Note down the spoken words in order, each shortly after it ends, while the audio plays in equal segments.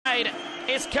side.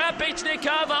 It's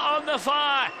Kapitschnikova on the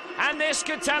far, and this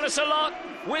could tell us a lot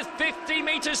with 50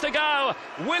 metres to go.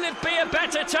 Will it be a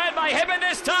better turn by Hibbott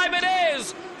this time? It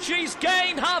is! She's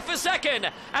gained half a second,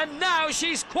 and now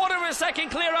she's quarter of a second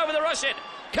clear over the Russian.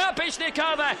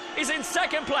 Kapitschnikova is in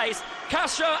second place,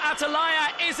 Castro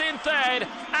Atalaya is in third,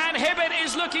 and Hibbott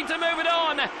is looking to move it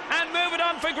on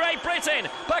for Great Britain.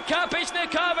 But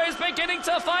Kapitschnikova is beginning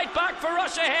to fight back for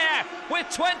Russia here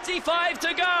with 25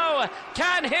 to go.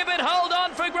 Can Hibbott hold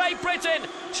on for Great Britain?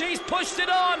 She's pushed it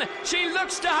on. She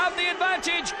looks to have the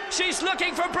advantage. She's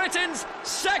looking for Britain's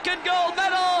second gold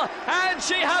medal, and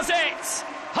she has it.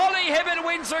 Holly Hibbott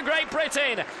wins for Great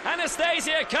Britain.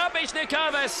 Anastasia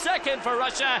Kapitschnikova second for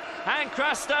Russia, and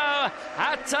Crasto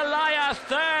Atalaya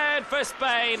third for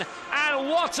Spain. And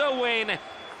what a win!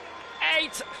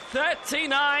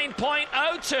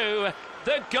 8:39.02,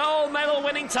 the gold medal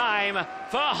winning time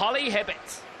for Holly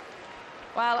Hibbott.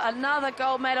 Well, another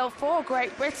gold medal for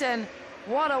Great Britain.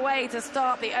 What a way to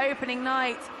start the opening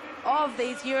night of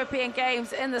these European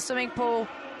Games in the swimming pool.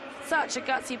 Such a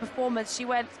gutsy performance. She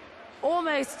went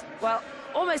almost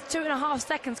 2.5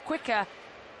 seconds quicker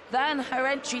than her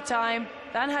entry time,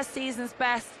 than her season's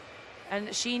best,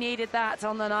 and she needed that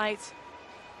on the night.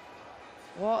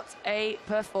 What a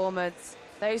performance.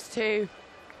 Those two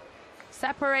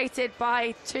separated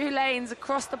by 2 lanes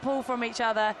across the pool from each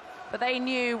other, but they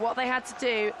knew what they had to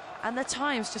do, and the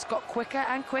times just got quicker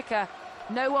and quicker.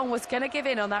 No one was going to give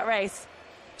in on that race.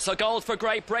 So gold for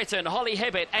Great Britain, Holly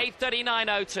Hibbott,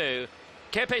 8:39.02.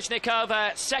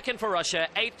 Kapitschnikova second for Russia,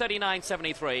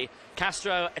 8:39.73.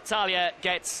 Castro Italia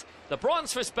gets the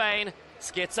bronze for Spain.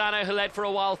 Schiazzano, who led for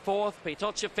a while, fourth.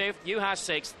 Pitoccia fifth. Juhas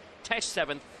sixth. Tesh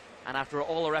seventh. And after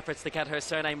all her efforts to get her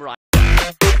surname right.